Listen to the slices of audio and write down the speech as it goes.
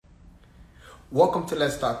Welcome to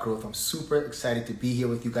Let's Talk Growth. I'm super excited to be here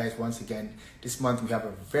with you guys once again. This month we have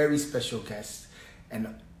a very special guest,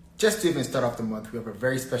 and just to even start off the month, we have a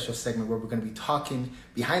very special segment where we're going to be talking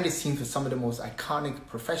behind the scenes with some of the most iconic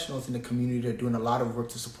professionals in the community that are doing a lot of work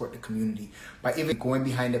to support the community, by even going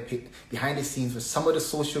behind the scenes with some of the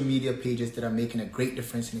social media pages that are making a great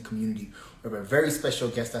difference in the community. We have a very special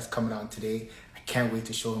guest that's coming on today. I can't wait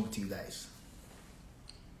to show him to you guys.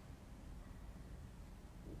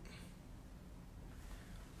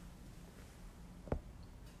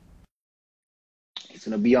 It's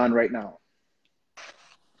going to be on right now.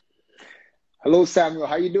 Hello, Samuel.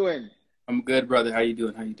 How you doing? I'm good, brother. How you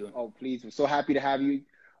doing? Oh, please. We're so happy to have you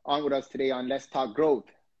on with us today on Let's Talk Growth.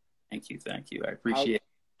 Thank you. I appreciate it.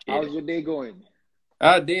 How's your day going?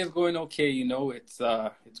 Day is going okay. It's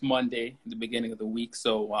Monday, the beginning of the week,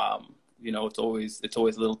 so it's always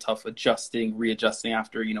a little tough readjusting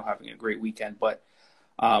after having a great weekend. But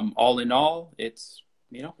all in all, it's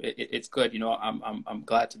good. I'm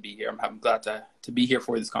glad to be here. I'm glad to be here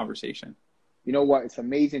for this conversation. You know what? It's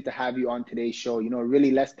amazing to have you on today's show. Really,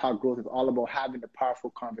 Let's Talk Growth is all about having the powerful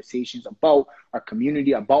conversations about our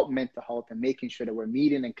community, about mental health, and making sure that we're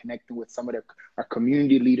meeting and connecting with some of our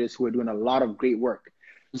community leaders who are doing a lot of great work.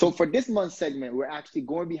 So for this month's segment, we're actually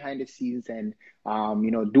going behind the scenes and,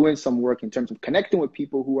 doing some work in terms of connecting with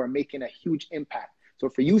people who are making a huge impact. So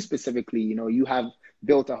for you specifically, you have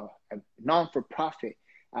built a non-for-profit,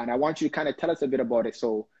 and I want you to kind of tell us a bit about it.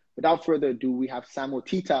 So without further ado, we have Samuel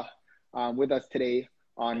Tita with us today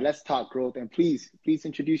on Let's Talk Growth, and please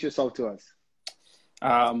introduce yourself to us.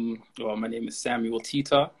 Well, my name is Samuel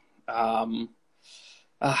Tita.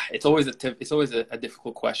 It's always a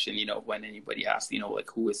difficult question, when anybody asks,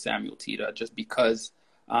 who is Samuel Tita? Just because,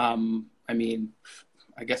 I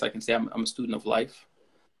guess I can say I'm a student of life.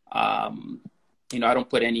 I don't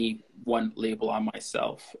put any one label on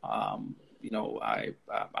myself. I'm a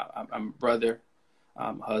brother,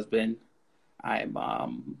 husband. I'm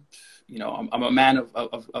a man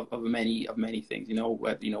of many things,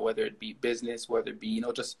 whether it be business, whether it be,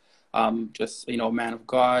 just a man of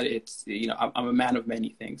God. It's, I'm a man of many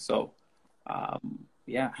things. So,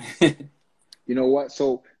 yeah. You know what?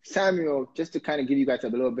 So Samuel, just to kind of give you guys a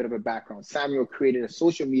little bit of a background, Samuel created a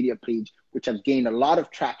social media page, which has gained a lot of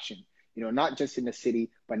traction, not just in the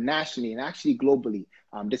city, but nationally and actually globally.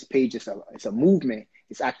 This page is a movement.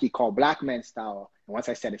 It's actually called Black Men Style. And once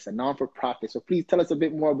I said it's a non-for-profit. So please tell us a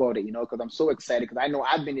bit more about it, because I'm so excited, because I know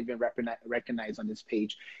I've been even recognized on this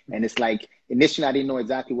page. And it's like, initially I didn't know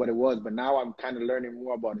exactly what it was, but now I'm kind of learning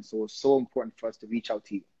more about it. So it's so important for us to reach out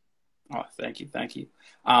to you. Oh, thank you.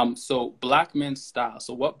 So Black Men Style.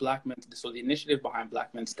 So the initiative behind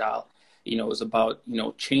Black Men Style, is about,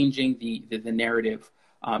 changing the narrative.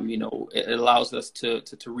 It allows us to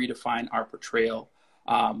redefine our portrayal,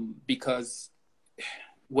 because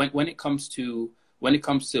when it comes to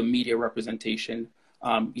media representation,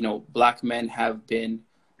 Black men have been,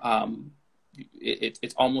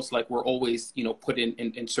 it's almost like we're always, put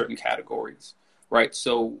in certain categories, right?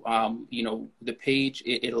 So, the page,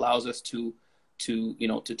 it allows us to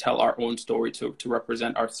tell our own story, to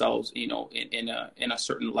represent ourselves, in a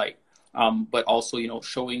certain light, but also,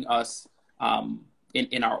 showing us,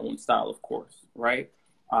 in our own style, of course, right?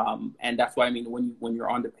 And that's why, when you're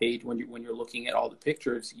on the page, when you're looking at all the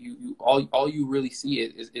pictures, all you really see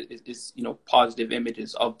is positive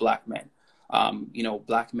images of Black men,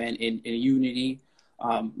 Black men in unity,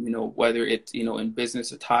 whether it's, in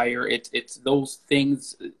business attire, it's those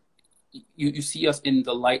things. You see us in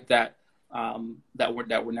the light that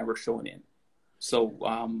we're never shown in. So,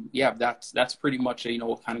 that's pretty much,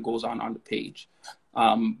 what kind of goes on the page.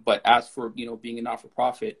 But as for, being a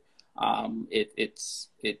not-for-profit,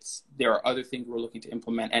 there are other things we're looking to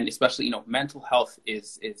implement, and especially, mental health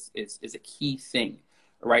is a key thing,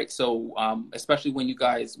 right? So, especially when you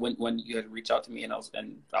guys reach out to me,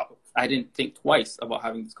 I didn't think twice about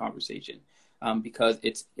having this conversation, because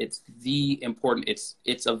it's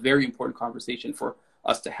a very important conversation for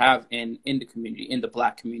us to have in the community, in the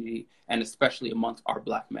Black community, and especially amongst our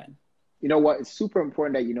Black men. You know what? It's super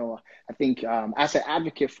important that, I think as an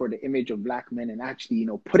advocate for the image of Black men and actually,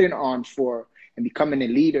 putting on for and becoming a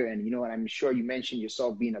leader. And, and I'm sure you mentioned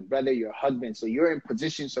yourself being a brother, you're a husband. So you're in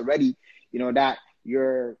positions already, that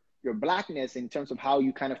your Blackness in terms of how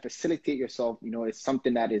you kind of facilitate yourself, is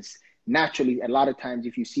something that is naturally, a lot of times,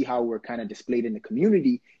 if you see how we're kind of displayed in the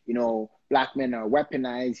community, Black men are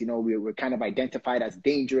weaponized, we're kind of identified as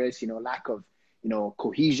dangerous, lack of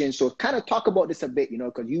cohesion. So kind of talk about this a bit,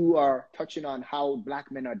 because you are touching on how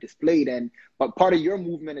Black men are displayed, but part of your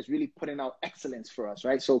movement is really putting out excellence for us,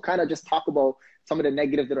 right? So kind of just talk about some of the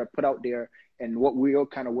negatives that are put out there and what we're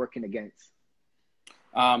kind of working against.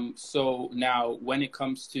 So now when it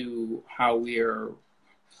comes to how we're,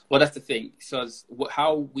 well, that's the thing. So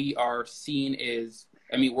how we are seen is,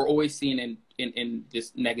 I mean, we're always seen in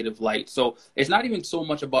this negative light. So it's not even so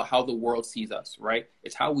much about how the world sees us, right?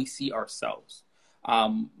 It's how we see ourselves.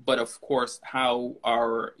 But of course, how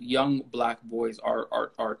our young Black boys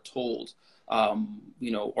are told,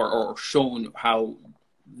 or shown how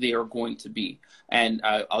they are going to be. And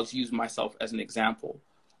I'll just use myself as an example.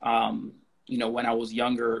 When I was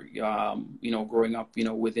younger, growing up,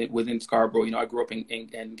 within Scarborough, I grew up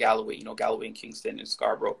in Galloway, Galloway and Kingston and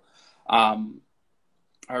Scarborough.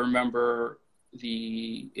 I remember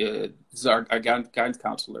our guidance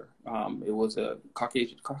counselor. It was a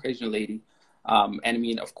Caucasian lady. And I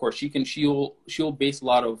mean, of course, she'll base a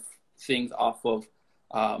lot of things off of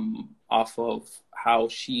how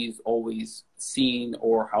she's always seen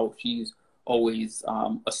or how she's always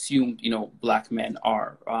assumed, Black men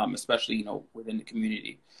are, especially, within the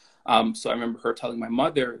community. So I remember her telling my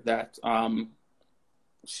mother that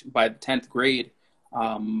by the 10th grade,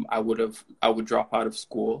 I would drop out of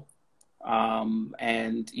school.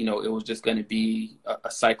 And, it was just going to be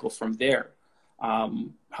a cycle from there.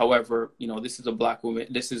 However, this is a Black woman.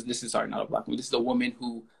 This is sorry, not a Black woman. This is a woman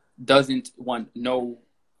who doesn't know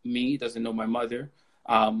me, doesn't know my mother.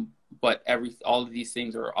 But all of these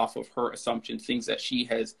things are off of her assumption, things that she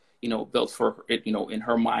has, built for it, in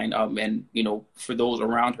her mind, and, for those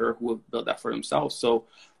around her who have built that for themselves. So,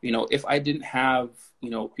 if I didn't have,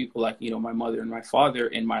 people like, my mother and my father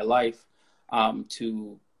in my life,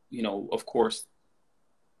 to, of course,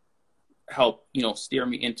 help, steer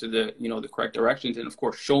me into the, the correct directions. And of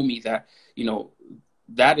course, show me that,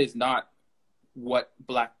 that is not what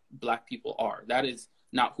Black people are. That is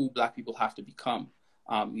not who Black people have to become.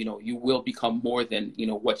 You will become more than,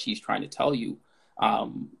 what she's trying to tell you.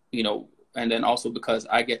 And then also because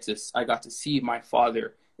I got to see my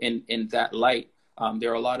father in that light.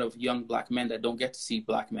 There are a lot of young Black men that don't get to see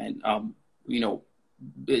Black men,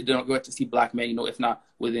 they don't get to see Black men, if not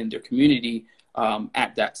within their community,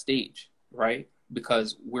 at that stage. Right.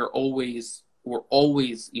 Because we're always,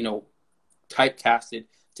 typecasted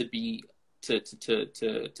to be,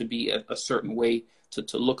 to be a certain way,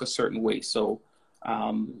 to look a certain way. So,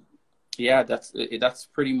 that's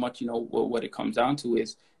pretty much, what it comes down to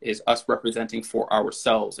is us representing for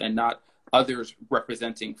ourselves and not others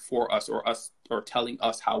representing for us or telling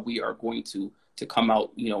us how we are going to come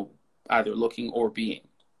out, either looking or being.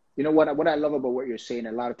 What I love about what you're saying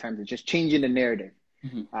a lot of times is just changing the narrative,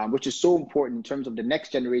 which is so important in terms of the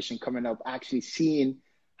next generation coming up, actually seeing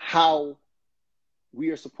how we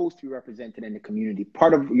are supposed to be represented in the community.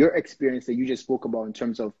 Part of your experience that you just spoke about in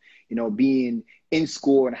terms of, being in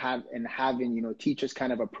school and having, teachers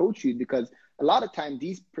kind of approach you, because a lot of times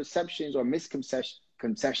these perceptions or misconceptions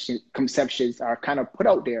are kind of put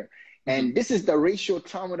out there. And this is the racial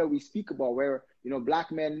trauma that we speak about, where,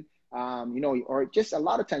 Black men, or just a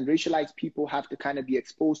lot of times racialized people have to kind of be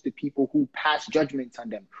exposed to people who pass judgments on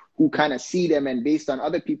them, who kind of see them and based on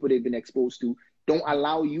other people they've been exposed to, don't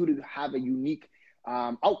allow you to have a unique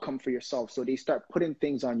outcome for yourself. So they start putting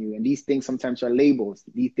things on you. And these things sometimes are labels.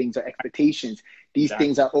 These things are expectations. These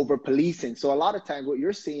things are over policing. So a lot of times what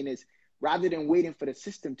you're saying is, rather than waiting for the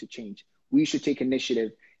system to change, we should take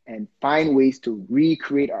initiative and find ways to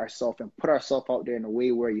recreate ourselves and put ourselves out there in a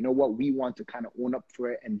way where, we want to kind of own up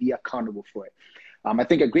for it and be accountable for it. I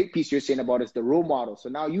think a great piece you're saying about is the role model. So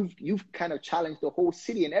now you've kind of challenged the whole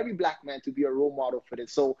city and every Black man to be a role model for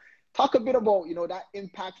this. So talk a bit about, that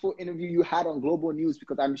impactful interview you had on Global News,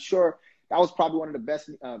 because I'm sure that was probably one of the best,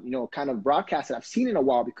 kind of broadcasts that I've seen in a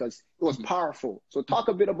while, because it was powerful. So talk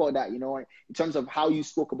a bit about that, in terms of how you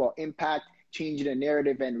spoke about impact, changing the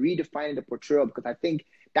narrative and redefining the portrayal, because I think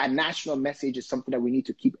that national message is something that we need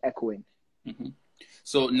to keep echoing.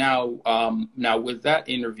 So now with that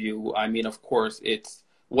interview, I mean, of course, it's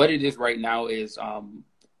what it is right now is a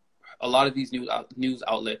lot of these news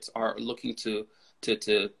outlets are looking to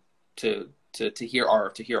hear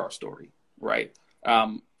our story, right?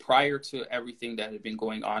 Prior to everything that had been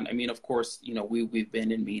going on, I mean, of course, we've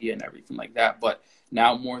been in media and everything like that, but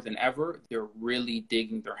now more than ever, they're really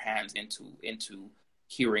digging their hands into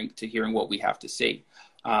hearing what we have to say.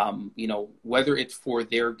 Whether it's for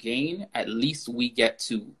their gain, at least we get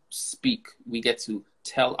to speak, we get to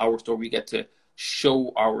tell our story, we get to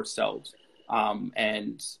show ourselves,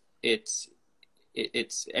 and it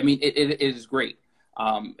is great.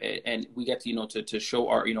 And we get to, to show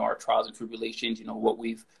our trials and tribulations, what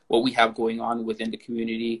we have going on within the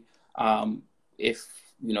community. What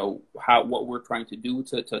we're trying to do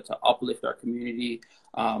to uplift our community.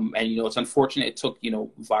 And, it's unfortunate it took,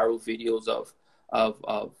 viral videos of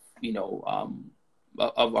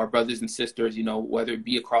of our brothers and sisters, you know, whether it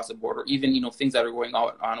be across the border, even, you know, things that are going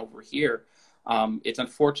on over here. It's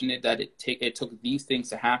unfortunate that it took these things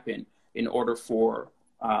to happen in order for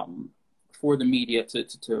the media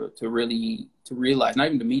to really to realize, not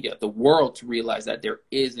even the media, the world to realize that there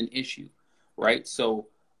is an issue, right? So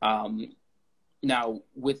now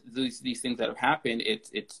with these things that have happened,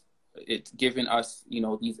 it's given us, you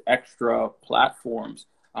know, these extra platforms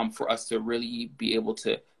for us to really be able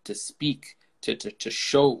to speak, to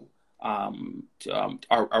show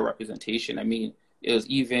our representation. I mean, it was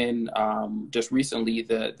even just recently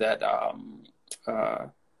the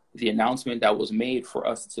announcement that was made for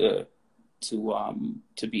us to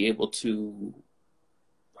be able to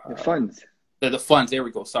the funds. The funds. There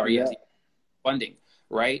we go. Sorry, Yeah. yes, funding.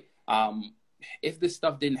 Right. If this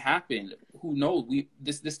stuff didn't happen, who knows?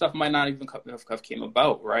 This stuff might not even have came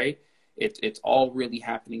about. Right. It's all really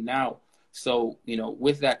happening now. So, you know,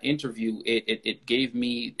 with that interview, it gave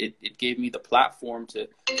me the platform to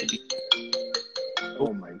be.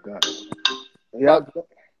 Oh my God. Yeah.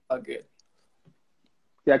 Good.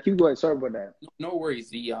 Yeah, keep going. Sorry about that. No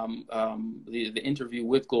worries. The interview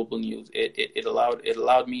with Global News, it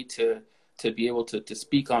allowed me to be able to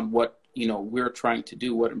speak on what, you know, we're trying to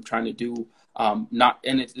do, what I'm trying to do.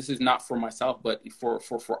 This is not for myself, but for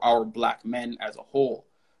our Black men as a whole,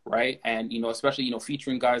 right? And, you know, especially, you know,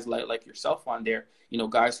 featuring guys like yourself on there, you know,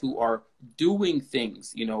 guys who are doing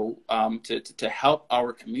things, you know, to help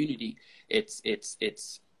our community. It's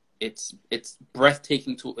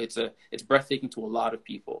breathtaking it's breathtaking to a lot of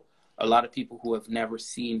people who have never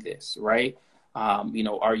seen this, right? You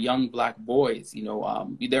know, our young Black boys, you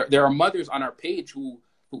know, there are mothers on our page who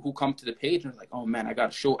come to the page and are like, oh man, I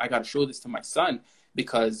gotta show this to my son,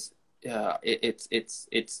 because it's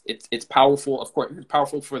powerful. Of course, it's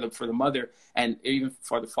powerful for the mother and even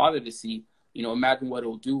for the father to see. You know, imagine what it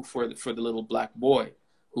will do for the little Black boy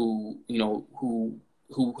who, you know, who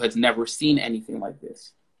has never seen anything like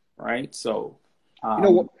this. Right. So, you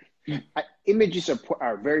know what? Images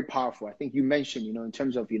are very powerful. I think you mentioned, you know, in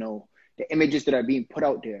terms of, you know, the images that are being put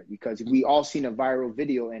out there, because we all seen a viral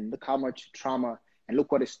video and look how much trauma and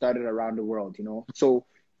look what it started around the world, you know. So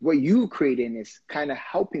what you creating is kind of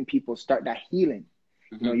helping people start that healing.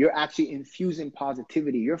 You know, you're actually infusing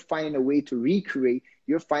positivity. You're finding a way to recreate.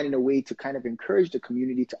 You're finding a way to kind of encourage the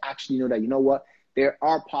community to actually know that, you know what, there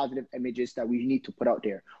are positive images that we need to put out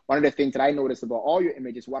there. One of the things that I noticed about all your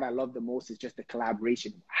images, what I love the most is just the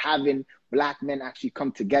collaboration, having Black men actually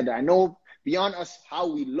come together. I know beyond us how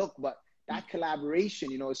we look, but that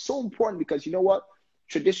collaboration, you know, is so important, because you know what?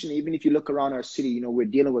 Traditionally, even if you look around our city, you know, we're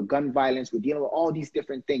dealing with gun violence, we're dealing with all these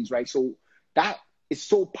different things, right? So that is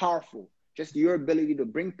so powerful. Just your ability to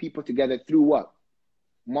bring people together through what?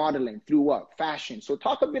 Modeling, through what? Fashion. So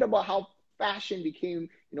talk a bit about how fashion became,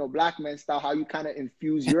 you know, Black men style, how you kind of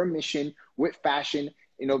infuse your mission with fashion,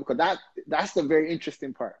 you know, because that's the very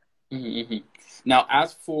interesting part. Mm-hmm. Now,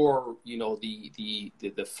 as for, you know, the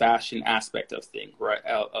fashion aspect of things, right?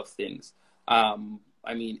 I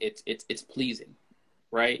mean, it's pleasing,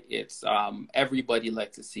 right? It's everybody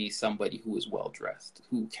likes to see somebody who is well dressed,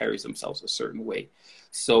 who carries themselves a certain way.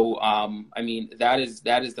 So I mean, that is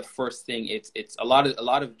the first thing. It's a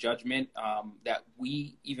lot of judgment that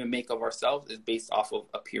we even make of ourselves is based off of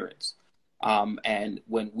appearance. And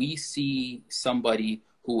when we see somebody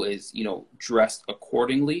who is, you know, dressed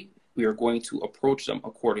accordingly, we are going to approach them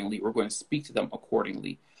accordingly. We're going to speak to them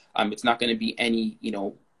accordingly. It's not going to be any, you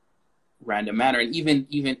know, random manner. And even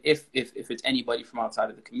if it's anybody from outside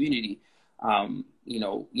of the community, you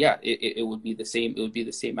know, yeah, it would be the same. It would be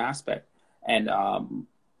the same aspect. And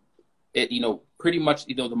it, you know, pretty much,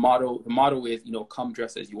 you know, the motto is, you know, come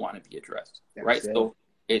dressed as you want to be addressed, right? So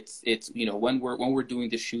it's you know, when we're doing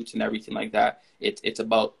the shoots and everything like that, it's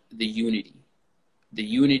about the unity. The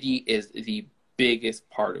unity is the biggest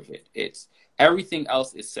part of it. It's everything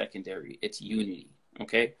else is secondary. It's unity.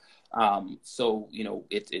 Okay. So, you know,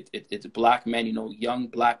 it's Black men, you know, young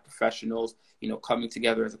Black professionals, you know, coming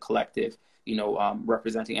together as a collective, you know,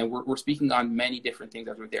 representing, and we're speaking on many different things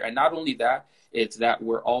as we're there. And not only that, it's that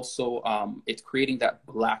we're also, it's creating that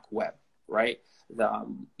Black web, right?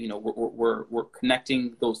 You know, we're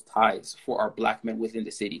connecting those ties for our Black men within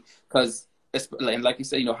the city, because, and like you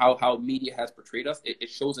said, you know, how media has portrayed us, it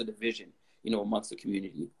shows a division, you know, amongst the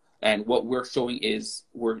community. And what we're showing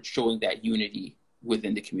that unity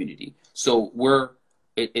within the community. So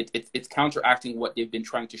it's counteracting what they've been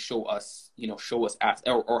trying to show us as,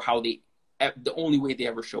 or how the only way they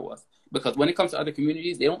ever show us. Because when it comes to other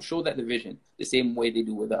communities, they don't show that division the same way they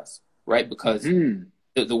do with us, right? Because the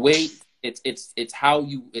way it's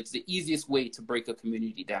the easiest way to break a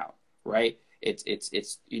community down, right?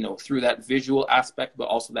 It's through that visual aspect, but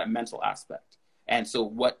also that mental aspect. And so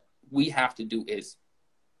what we have to do is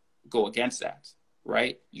go against that,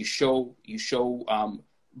 right? You show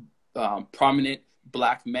prominent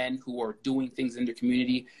Black men who are doing things in their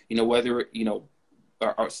community, whether,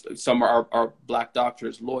 some are Black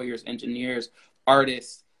doctors, lawyers, engineers,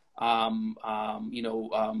 artists,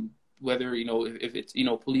 whether, if it's,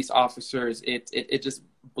 police officers, it just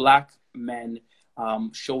Black men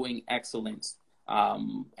showing excellence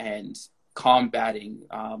and combating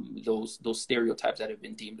those stereotypes that have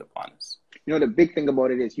been deemed upon us. The big thing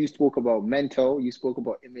about it is you spoke about mental, you spoke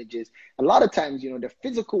about images. A lot of times, the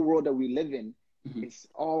physical world that we live in is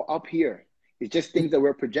all up here. It's just things that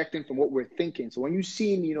we're projecting from what we're thinking. So when you've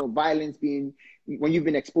seen, violence when you've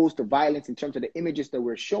been exposed to violence in terms of the images that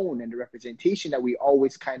we're shown and the representation that we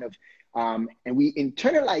always kind of, and we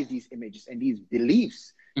internalize these images and these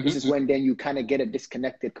beliefs. This is when then you kind of get a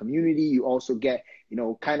disconnected community. You also get,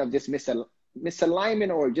 kind of this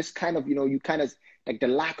misalignment, or just kind of, you kind of like the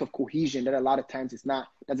lack of cohesion that a lot of times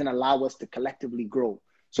doesn't allow us to collectively grow.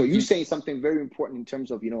 So you saying something very important in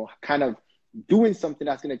terms of, kind of doing something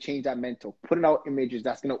that's going to change that mental, putting out images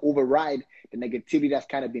that's going to override the negativity that's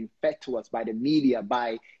kind of been fed to us by the media,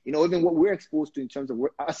 by, even what we're exposed to in terms of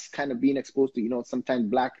us kind of being exposed to, sometimes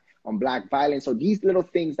Black on Black violence. So these little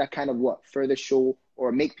things that kind of further show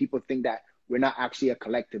or make people think that we're not actually a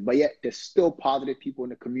collective, but yet there's still positive people in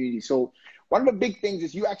the community. So one of the big things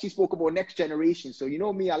is you actually spoke about next generation. So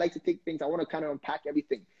me, I like to take things, I want to kind of unpack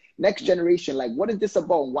everything. Next generation, like what is this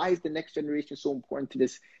about? Why is the next generation so important to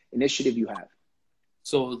this initiative you have?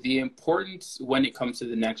 So the importance when it comes to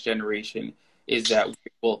the next generation is that,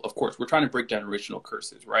 of course, we're trying to break generational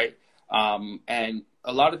curses, right? And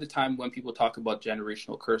a lot of the time when people talk about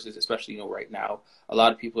generational curses, especially, right now, a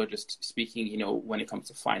lot of people are just speaking, when it comes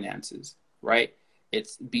to finances, right?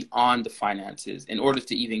 It's beyond the finances. In order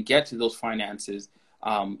to even get to those finances,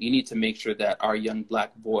 you need to make sure that our young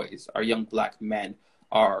Black boys, our young Black men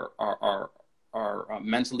are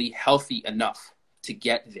mentally healthy enough to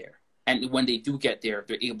get there. And when they do get there,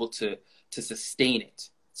 they're able to sustain it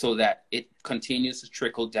so that it continues to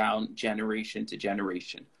trickle down generation to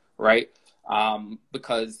generation, right?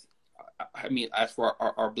 Because, as for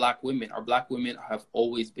our Black women have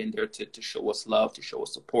always been there to show us love, to show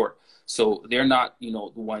us support. So they're not,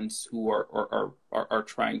 the ones who are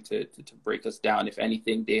trying to break us down. If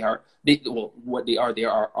anything, they are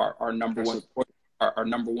our number one, our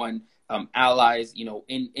number one allies,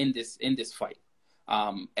 in this fight.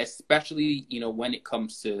 Especially, when it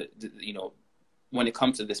comes to, when it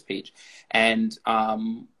comes to this page. And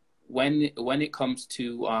when it comes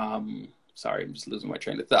to, sorry, I'm just losing my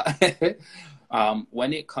train of thought.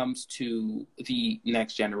 When it comes to the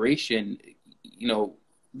next generation,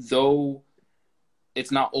 though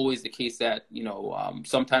it's not always the case that,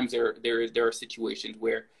 sometimes there are situations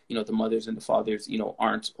where, the mothers and the fathers,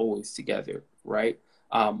 aren't always together, right?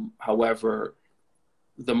 However,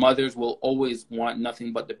 the mothers will always want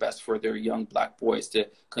nothing but the best for their young Black boys to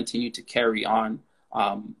continue to carry on,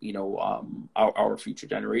 our future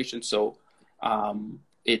generation. So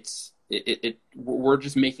we're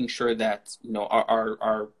just making sure that,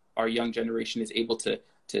 our young generation is able to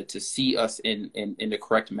see us in the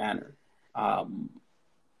correct manner.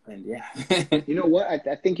 And yeah. You know what?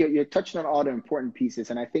 I think you're touching on all the important pieces.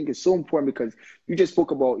 And I think it's so important because you just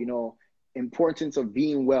spoke about, importance of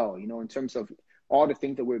being well, in terms of all the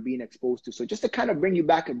things that we're being exposed to. So just to kind of bring you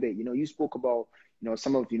back a bit, you spoke about,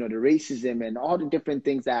 some of, the racism and all the different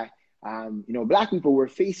things that, Black people were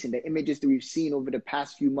facing, the images that we've seen over the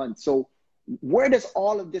past few months. So where does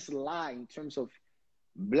all of this lie in terms of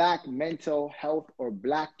Black mental health or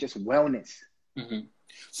Black just wellness? Mm-hmm.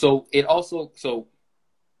 So it also,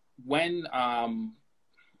 when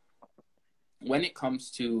it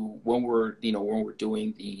comes to when we're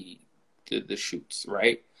doing the shoots,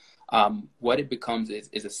 right? What it becomes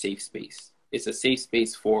is a safe space. It's a safe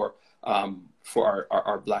space for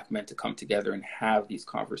our Black men to come together and have these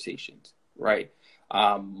conversations, right?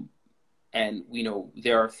 And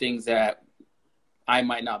there are things that I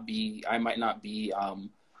might not be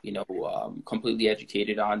completely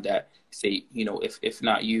educated on that, say, if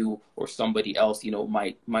not you or somebody else,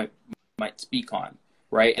 might speak on,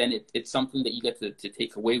 right? And it's something that you get to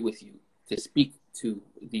take away with you to speak to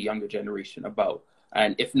the younger generation about.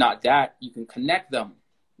 And if not that, you can connect them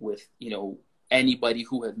with, anybody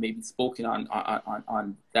who has maybe spoken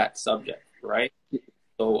on that subject, right?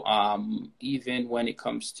 So even when it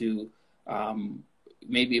comes to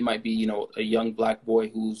maybe it might be, a young Black boy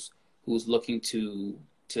who's looking to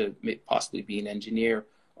possibly be an engineer,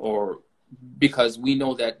 or because we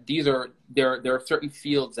know that there are certain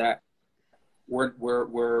fields that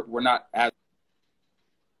we're not as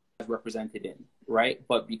represented in, right?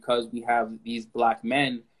 But because we have these black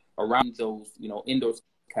men around those, in those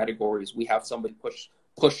categories, we have somebody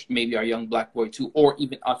push maybe our young black boy too, or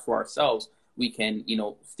even us for ourselves. We can,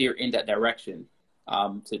 steer in that direction,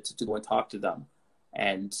 to go and talk to them.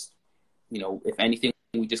 And, if anything,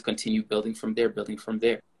 we just continue building from there.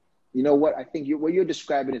 You know what? I think what you're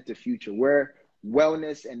describing is the future, where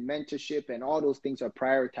wellness and mentorship and all those things are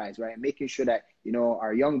prioritized, right? And making sure that,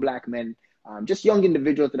 our young black men, just young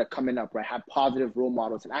individuals that are coming up, right, have positive role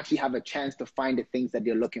models and actually have a chance to find the things that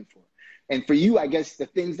they're looking for. And for you, I guess the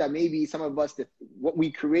things that maybe some of us, what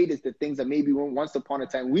we create is the things that maybe once upon a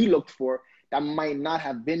time we looked for that might not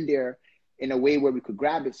have been there in a way where we could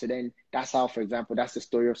grab it. So then that's how, for example, that's the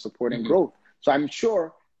story of support and growth. So I'm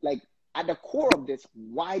sure, like, at the core of this,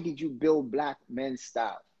 why did you build Black Men's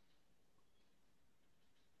Style?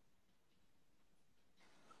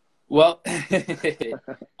 Well, it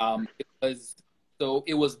was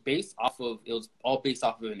it was all based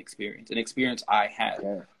off of an experience I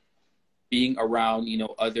had being around,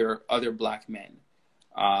 other black men.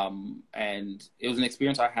 And it was an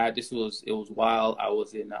experience I had. It was while I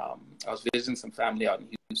was I was visiting some family out in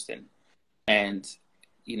Houston, and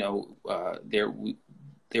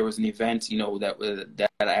there was an event, that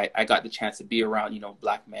I got the chance to be around,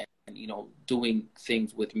 black men, doing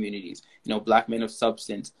things with communities, black men of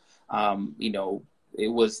substance. It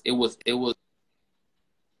was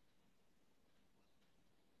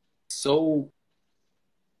so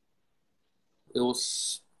it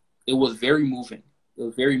was very moving. It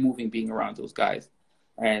was very moving being around those guys,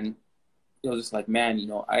 and it was just like, man,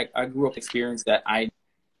 I grew up experience that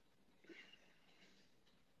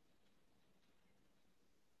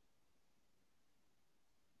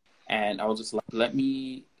and I was just like, let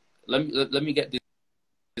me get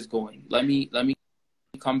this going. Let me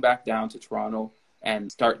come back down to Toronto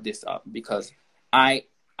and start this up, because I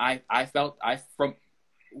felt from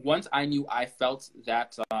once I knew I felt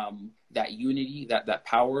that that unity, that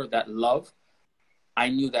power, that love. I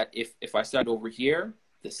knew that if I started over here,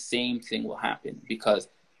 the same thing will happen, because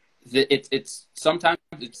it's sometimes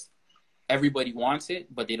it's everybody wants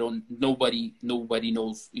it, but they don't. Nobody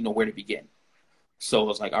knows where to begin. So I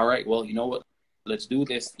was like, all right, well, you know what, let's do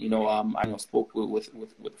this. I spoke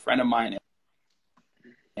with a friend of mine,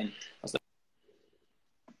 and I was like,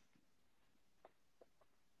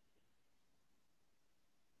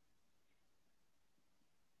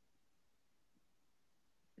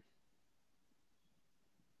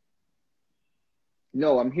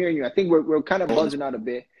 no, I'm hearing you. I think we're kind of buzzing out a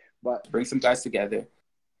bit, but bring some guys together.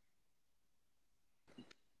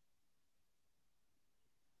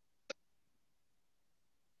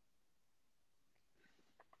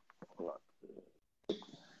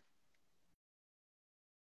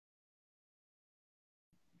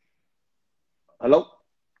 hello?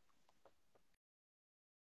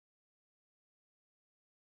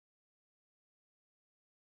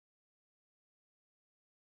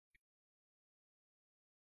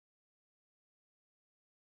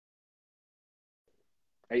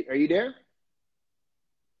 Are you there?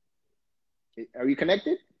 Are you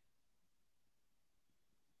connected?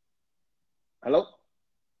 Hello?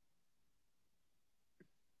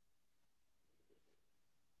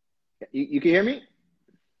 You can hear me?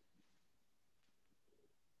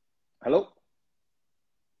 Hello?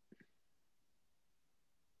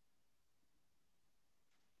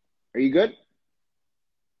 Are you good?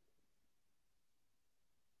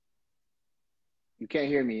 You can't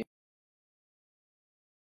hear me.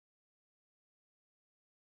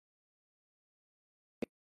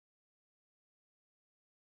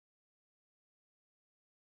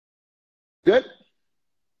 Good?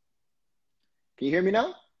 Can you hear me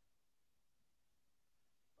now?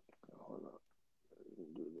 Hold on.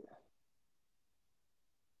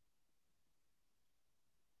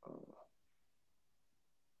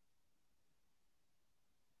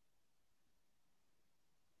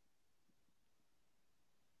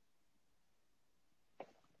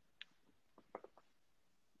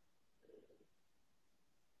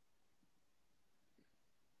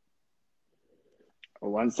 Oh,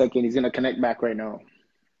 1 second. He's going to connect back right now.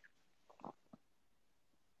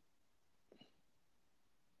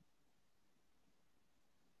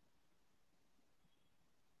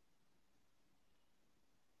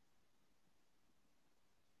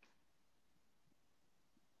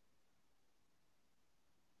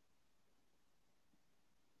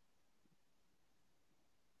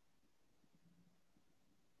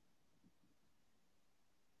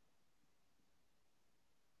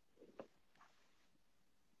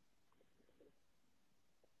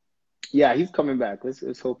 Yeah, he's coming back.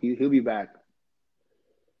 Let's hope he'll be back.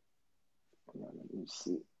 Let me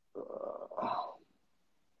see.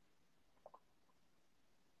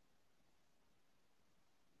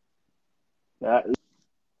 That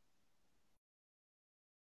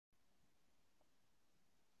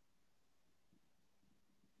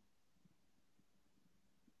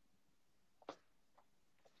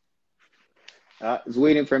is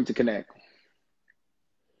waiting for him to connect.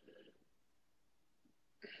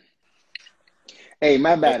 Hey,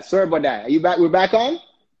 my bad. Sorry about that. Are you back? We're back on?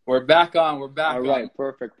 We're back on. We're back All on. right,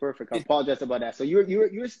 perfect. I apologize about that. So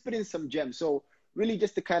you're spitting some gems. So really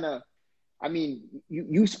just to kind of, I mean,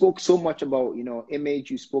 you spoke so much about, you know, image.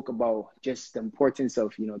 You spoke about just the importance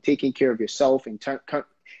of, you know, taking care of yourself and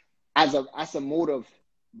as a motive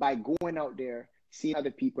by going out there, seeing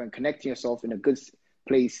other people and connecting yourself in a good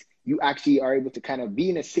place. You actually are able to kind of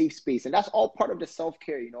be in a safe space, and that's all part of the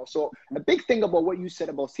self-care, you know. So a big thing about what you said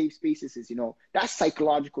about safe spaces is, you know, that's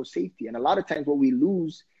psychological safety. And a lot of times what we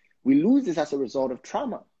lose this as a result of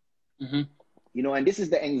trauma. Mm-hmm. You know, and this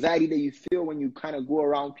is the anxiety that you feel when you kind of go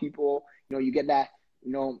around people. You know, you get that,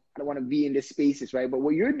 you know, I don't want to be in these spaces, right? But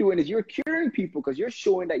what you're doing is you're curing people because you're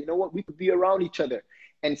showing that, you know what, we could be around each other.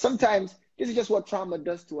 And sometimes this is just what trauma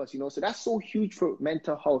does to us, you know. So that's so huge for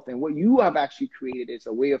mental health. And what you have actually created is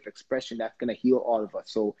a way of expression that's going to heal all of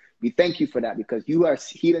us. So we thank you for that, because you are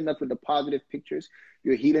healing us with the positive pictures.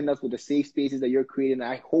 You're healing us with the safe spaces that you're creating.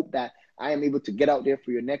 And I hope that I am able to get out there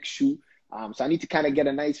for your next shoot. So I need to kind of get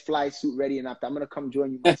a nice fly suit ready, and after I'm going to come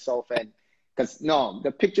join you myself. And because no,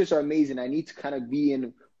 the pictures are amazing. I need to kind of be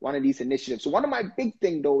in one of these initiatives. So one of my big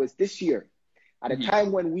thing though is this year, at a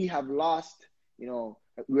time when we have lost, you know,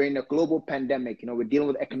 we're in a global pandemic, you know, we're dealing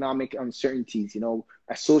with economic uncertainties, you know,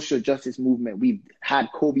 a social justice movement. We've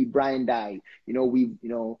had Kobe Bryant die, you know, we've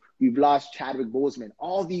lost Chadwick Boseman,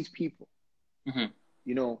 all these people, you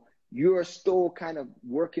know, you're still kind of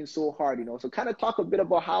working so hard, you know. So kind of talk a bit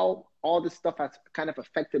about how all this stuff has kind of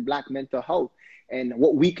affected Black mental health and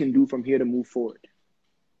what we can do from here to move forward.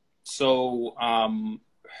 So,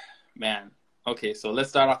 man, okay, so let's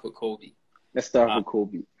start off with Kobe. Let's start with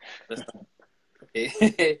Kobe.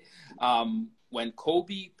 Okay. When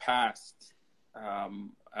Kobe passed,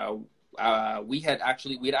 we had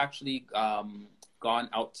actually gone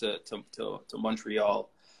out to Montreal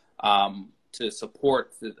to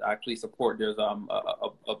support. There's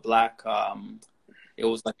a Black. It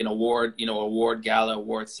was like an award, you know, award gala,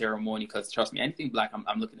 award ceremony. Because trust me, anything Black,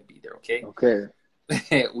 I'm looking to be there. Okay. Okay.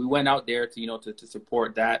 We went out there to, you know, to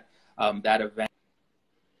support that that event.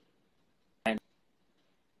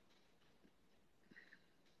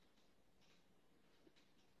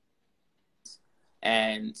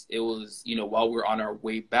 And it was, you know, while we were on our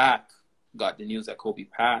way back, got the news that Kobe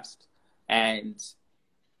passed. And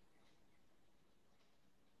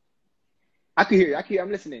I can hear you.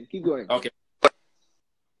 I'm listening. Keep going. Okay.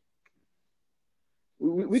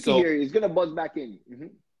 We can hear you. It's going to buzz back in.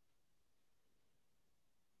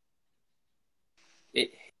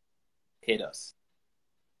 It hit us.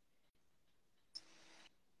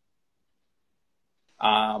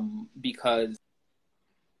 Because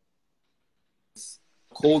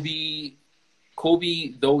Kobe,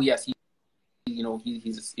 though, yes, he's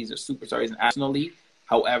a superstar, he's nationally.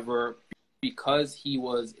 However, because he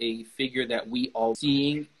was a figure that we all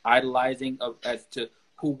seeing, idolizing as to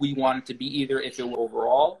who we wanted to be, either if it were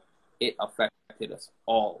overall, it affected us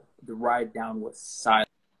all. The ride down was silent.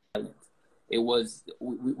 It was,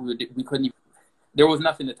 we couldn't even, there was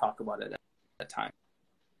nothing to talk about at that time.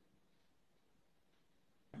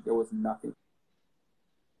 There was nothing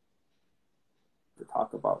to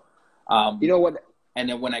talk about. You know what? And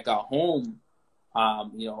then when I got home,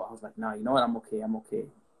 you know, I was like, nah, you know what? I'm okay.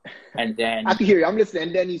 And then I can hear you. I'm listening.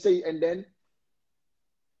 And then you say, and then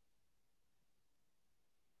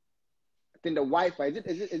I think the Wi-Fi.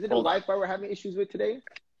 Is it the Wi-Fi we're having issues with today?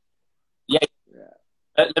 Yeah.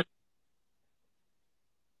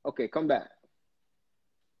 Okay, come back.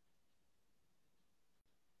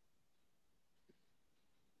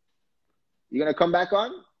 You gonna come back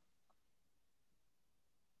on?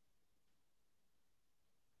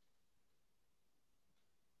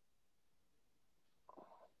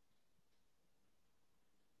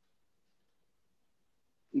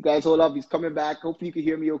 You guys hold up. He's coming back. Hopefully you can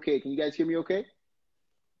hear me okay. Can you guys hear me okay?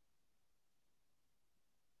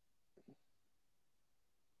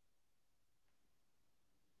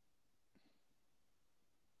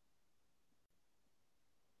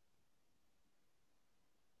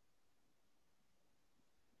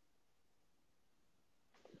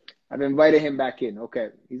 I've invited him back in. Okay.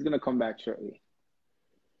 He's going to come back shortly.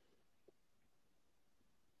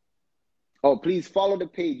 Oh, please follow the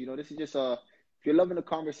page. You know, this is just a If you're loving the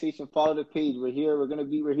conversation, follow the page. We're here.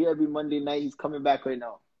 We're here every Monday night. He's coming back right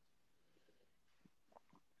now.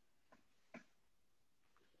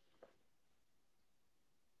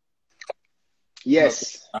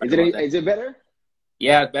 Yes. Is it better?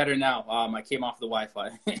 Yeah, better now. I came off the Wi-Fi.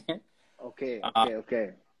 Okay.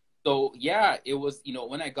 So yeah, it was,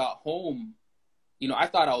 when I got home, I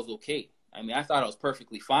thought I was okay. I mean, I thought I was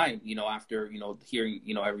perfectly fine, after, hearing,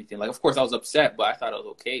 everything. Like, of course I was upset, but I thought I was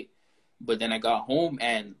okay. But then I got home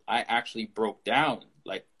and I actually broke down.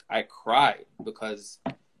 Like, I cried because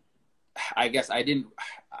I guess I didn't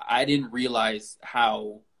realize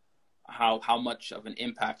how much of an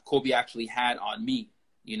impact Kobe actually had on me,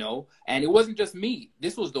 and it wasn't just me.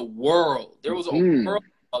 This was the world. There was a world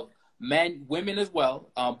of men, women as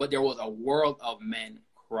well, but there was a world of men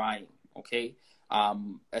crying. Okay,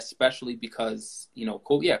 especially because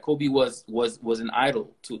Kobe was an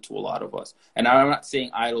idol to a lot of us, and I'm not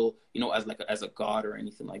saying idol as a god or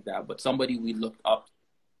anything like that, but somebody we looked up,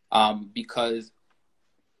 because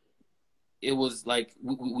it was like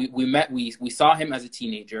we saw him as a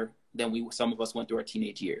teenager. Then some of us went through our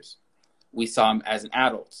teenage years. We saw him as an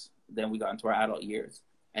adult. Then we got into our adult years.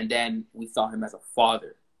 And then we saw him as a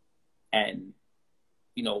father. And,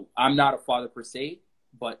 I'm not a father per se,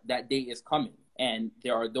 but that day is coming. And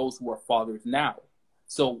there are those who are fathers now.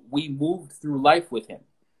 So we moved through life with him,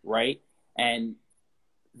 right? And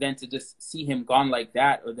then to just see him gone like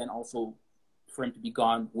that, or then also for him to be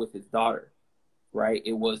gone with his daughter, right?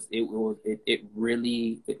 It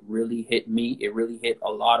really hit me. It really hit a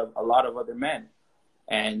lot of other men.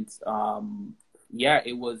 And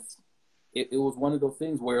it was one of those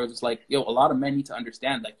things where it was just like, a lot of men need to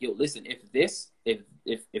understand, like, listen,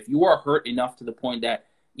 if you are hurt enough to the point that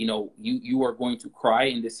you are going to cry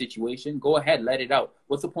in this situation, go ahead, let it out.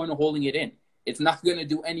 What's the point of holding it in? It's not going to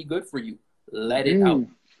do any good for you. Let it out.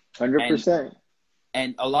 100%.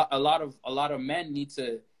 And a lot of men need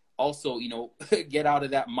to also, get out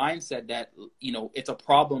of that mindset that, it's a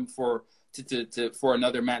problem for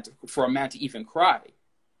a man to even cry,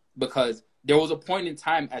 because there was a point in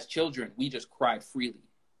time as children, we just cried freely,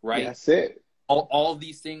 right? That's it. All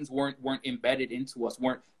these things weren't embedded into us,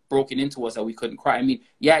 weren't broken into us that we couldn't cry. I mean,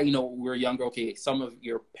 yeah, we were younger. Okay. Some of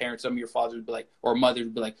your parents, some of your fathers would be like, or mothers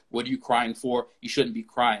would be like, what are you crying for? You shouldn't be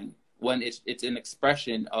crying. When it's an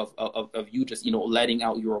expression of you just, letting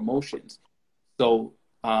out your emotions. So,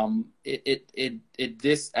 I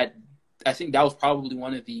think that was probably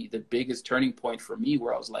one of the biggest turning point for me,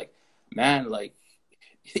 where I was like, man, like,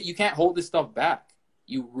 you can't hold this stuff back.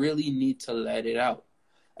 You really need to let it out.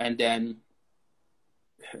 And then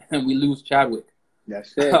we lose Chadwick.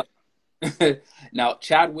 That's it. Now,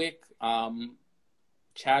 Chadwick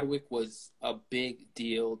was a big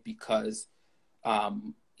deal because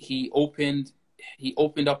he opened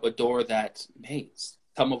up a door that, hey,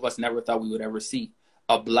 some of us never thought we would ever see.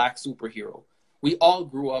 A black superhero. We all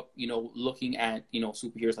grew up, looking at,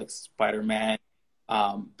 superheroes like Spider-Man,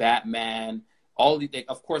 Batman,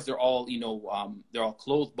 of course they're all, they're all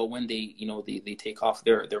clothed, but when they, they take off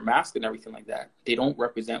their mask and everything like that, they don't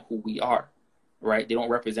represent who we are, right? They don't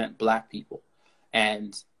represent black people.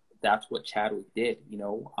 And that's what Chadwick did,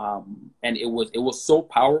 and it was so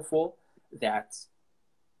powerful that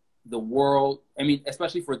the world, I mean,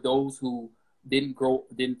 especially for those who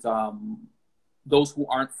those who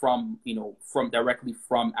aren't from directly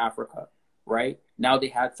from Africa, right? Now they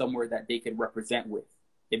had somewhere that they could represent with.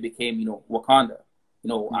 It became, Wakanda.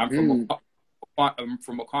 I'm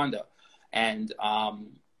from Wakanda, and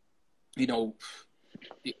you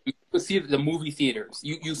could see the movie theaters.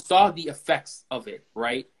 You saw the effects of it,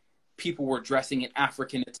 right? People were dressing in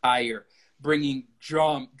African attire, bringing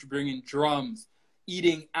drums,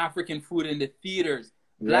 eating African food in the theaters.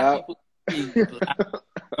 Black people eating black.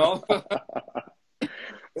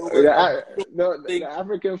 The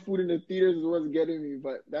African food in the theaters is what's getting me,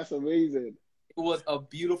 but that's amazing. It was a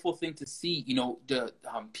beautiful thing to see, the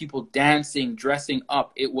people dancing, dressing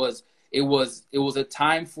up. It was a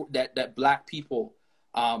time for that black people,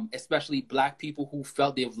 especially black people who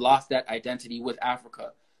felt they've lost that identity with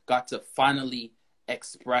Africa, got to finally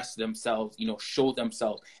express themselves, show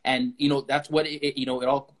themselves. And, that's what it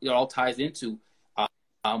all ties into.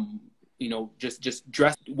 Just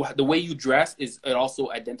dress. The way you dress it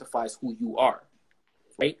also identifies who you are,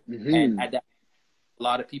 right? Mm-hmm. And at that, a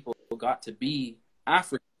lot of people got to be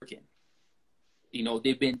African.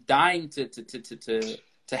 They've been dying to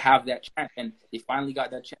have that chance, and they finally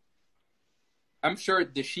got that chance. I'm sure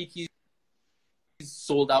the Shikis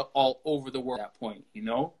sold out all over the world at that point.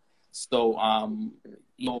 So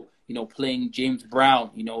playing James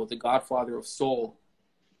Brown, the Godfather of Soul.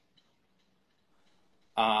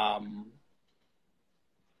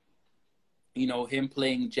 you know, him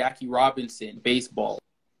playing Jackie Robinson, baseball.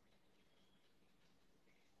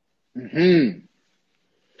 Mm-hmm.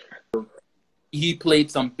 He played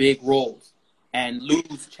some big roles. And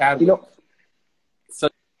lose Chadwick, You know,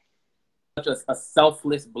 such a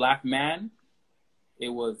selfless black man,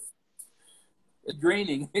 it's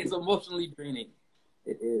draining. It's emotionally draining.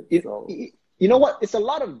 It is. So you know what? It's a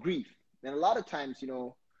lot of grief, and a lot of times, you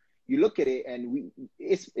know, you look at it, and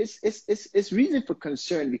it's reason for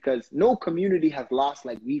concern because no community has lost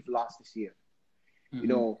like we've lost this year. mm-hmm. You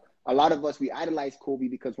know, a lot of us, we idolize Kobe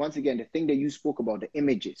because once again, the thing that you spoke about, the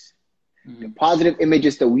images, Mm-hmm. the positive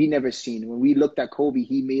images that we never seen. When we looked at Kobe,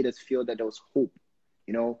 he made us feel that there was hope.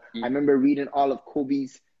 You know, Mm-hmm. I remember reading all of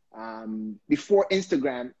Kobe's before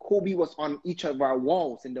Instagram. Kobe was on each of our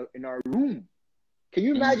walls in our room. Can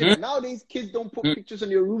you imagine that? Nowadays, kids don't put pictures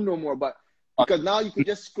in your room no more, but because now you can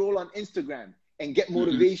just scroll on Instagram and get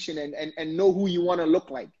motivation and know who you want to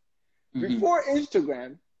look like. Mm-hmm. Before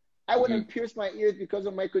Instagram, I wouldn't pierce my ears because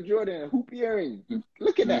of Michael Jordan, a hoop earring.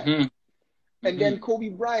 Look at that. Mm-hmm. And then Kobe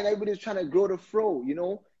Bryant, everybody's trying to grow the fro, you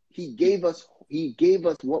know. He gave us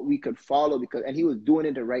what we could follow and he was doing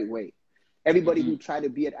it the right way. Everybody who tried to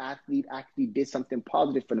be an athlete actually did something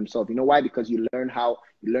positive for themselves. You know why? Because you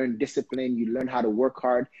learn discipline, you learn how to work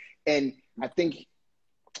hard. And I think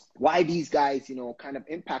why these guys, you know, kind of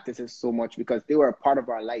impacted us so much because they were a part of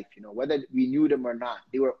our life, you know, whether we knew them or not.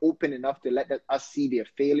 They were open enough to let us see their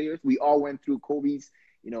failures. We all went through Kobe's,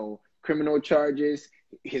 you know, criminal charges,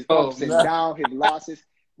 his ups and downs, his losses.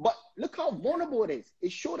 But look how vulnerable it is.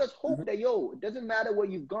 It showed us hope that, yo, it doesn't matter what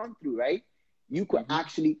you've gone through, right? You could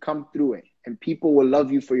actually come through it and people will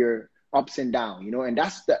love you for your ups and downs, you know, and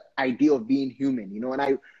that's the idea of being human, you know. And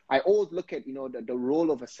I always look at, you know, the role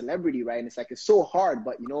of a celebrity, right? And it's like, it's so hard,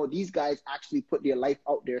 but, you know, these guys actually put their life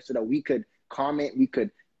out there so that we could comment, we could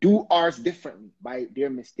do ours differently by their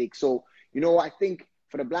mistakes. So, you know, I think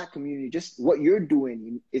for the Black community, just what you're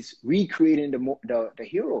doing is recreating the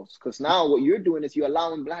heroes. Because now what you're doing is you're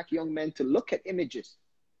allowing Black young men to look at images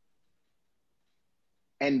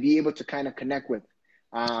and be able to kind of connect with.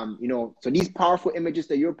 You know, so these powerful images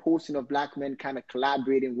that you're posting of Black men kind of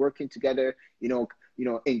collaborating, working together, you know,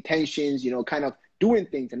 intentions, you know, kind of doing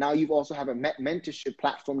things. And now you've also have a mentorship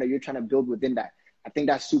platform that you're trying to build within that. I think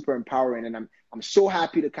that's super empowering. And I'm so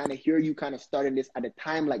happy to kind of hear you kind of starting this at a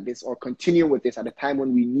time like this or continue with this at a time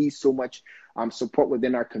when we need so much support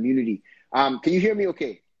within our community. Can you hear me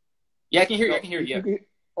okay? Yeah, I can hear you. I can hear you. Yeah.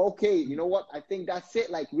 Okay, you know what? I think that's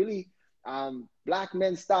it. Like really Black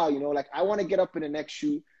men style, you know, like I want to get up in the next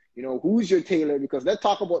shoot, you know, who's your tailor? Because let's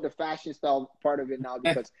talk about the fashion style part of it now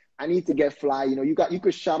because I need to get fly. You know, you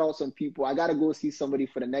could shout out some people. I got to go see somebody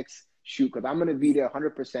for the next shoot because I'm going to be there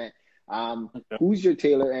 100%. Who's your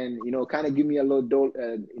tailor? And, you know, kind of give me a little,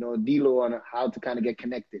 you know, dealo on how to kind of get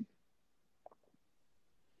connected.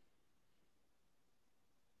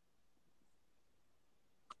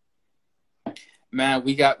 Man,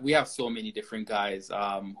 we have so many different guys.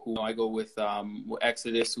 Who I go with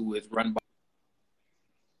Exodus, who is run by.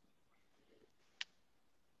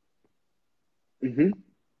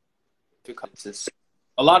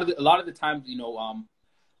 A lot of the times, you know,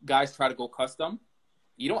 guys try to go custom.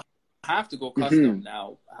 You don't have to go custom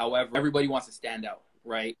now. However, everybody wants to stand out,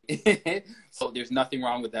 right? So there's nothing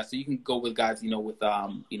wrong with that. So you can go with guys, you know, with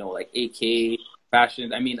you know, like AK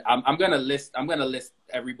fashion. I mean, I'm gonna list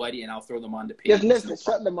everybody and I'll throw them on the page. Just list it,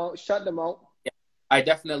 shut them out. Yeah, I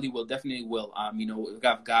definitely will. You know, we've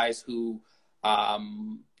got guys who,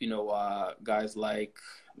 you know, guys like,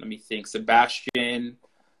 let me think, Sebastian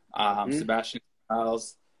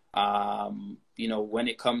Styles. You know, when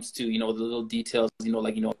it comes to, you know, the little details, you know,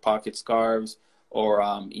 like, you know, pocket scarves or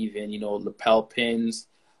even, you know, lapel pins.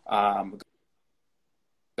 Got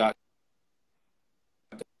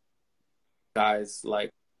guys like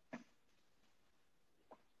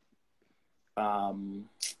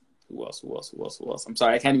who else? I'm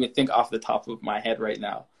sorry, I can't even think off the top of my head right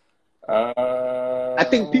now. I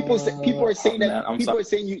think people are saying that people are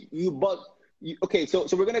saying you bug. Okay, so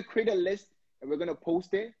we're gonna create a list and we're gonna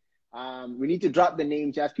post it. We need to drop the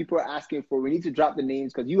names, as people are asking for. We need to drop the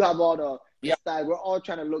names because you have all the style. We're all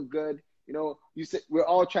trying to look good. You know, you said we're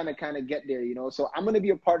all trying to kind of get there. You know, so I'm gonna be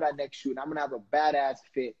a part of that next shoot. And I'm gonna have a badass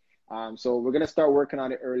fit. So we're gonna start working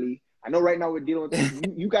on it early. I know right now we're dealing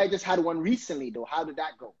with you guys just had one recently though. How did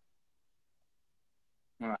that go?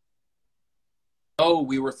 All right. Oh,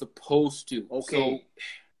 we were supposed to. Okay. So,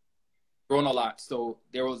 grown a lot. So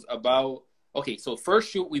there was so first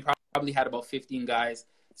shoot we probably had about 15 guys.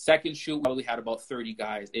 Second shoot we probably had about 30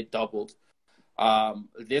 guys. It doubled.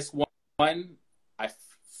 This one I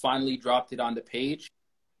finally dropped it on the page,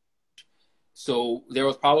 So there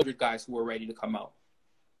was probably 100 guys who were ready to come out.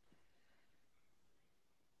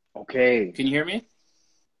 Okay. Can you hear me?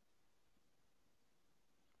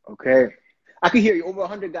 Okay. I can hear you. Over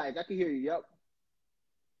 100 guys. I can hear you. Yep.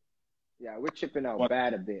 Yeah, we're chipping out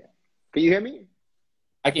bad a bit. Can you hear me?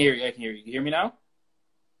 I can hear you. I can hear you. You hear me now?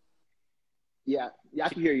 Yeah. Yeah, I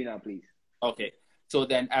can hear you now, please. Okay. So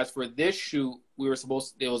then as for this shoot,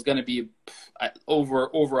 it was going to be over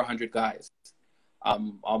 100 guys.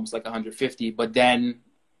 Almost like 150. But then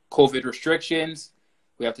COVID restrictions,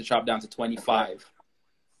 we have to chop down to 25.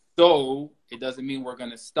 So it doesn't mean we're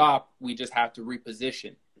going to stop. We just have to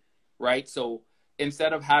reposition, right? So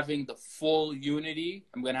instead of having the full unity,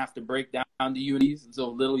 I'm going to have to break down the unities, so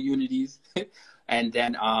little unities. And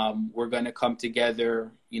then we're going to come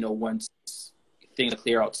together, once things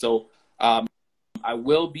clear out. So I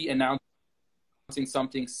will be announcing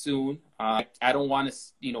something soon. I don't want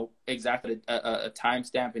to, exactly a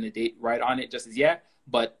timestamp and a date right on it just as yet.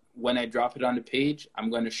 But when I drop it on the page, I'm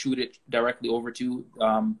going to shoot it directly over to you.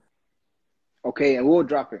 Okay, and we'll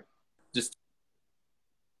drop it. Just,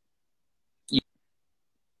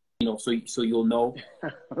 so you'll know.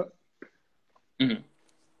 Mm-hmm.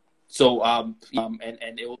 So, and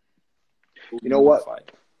it will you know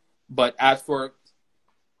what? But as for...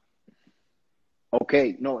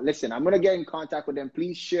 Okay, no, listen, I'm going to get in contact with them.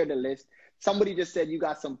 Please share the list. Somebody just said you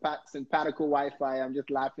got some simpatico Wi-Fi. I'm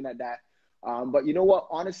just laughing at that. But you know what?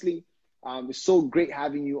 Honestly, it's so great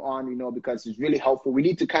having you on, because it's really helpful. We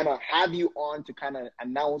need to kind of have you on to kind of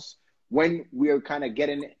announce when we're kind of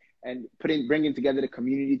getting and bringing together the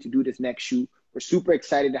community to do this next shoot. We're super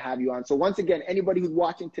excited to have you on. So once again, anybody who's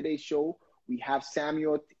watching today's show, we have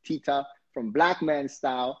Samuel Tita from Black Man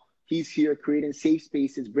Style. He's here creating safe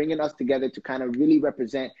spaces, bringing us together to kind of really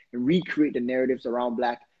represent and recreate the narratives around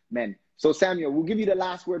Black men. So Samuel, we'll give you the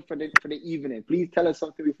last word for the evening. Please tell us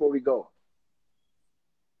something before we go.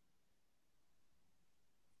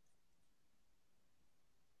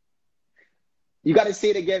 You got to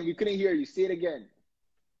say it again. We couldn't hear you. Say it again.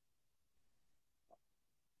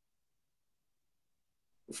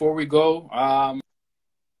 Before we go,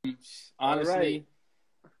 honestly,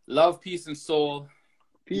 love, peace, and soul.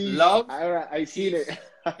 Peace. Love. All right, I seen it.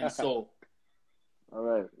 And soul. All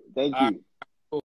right. Thank you.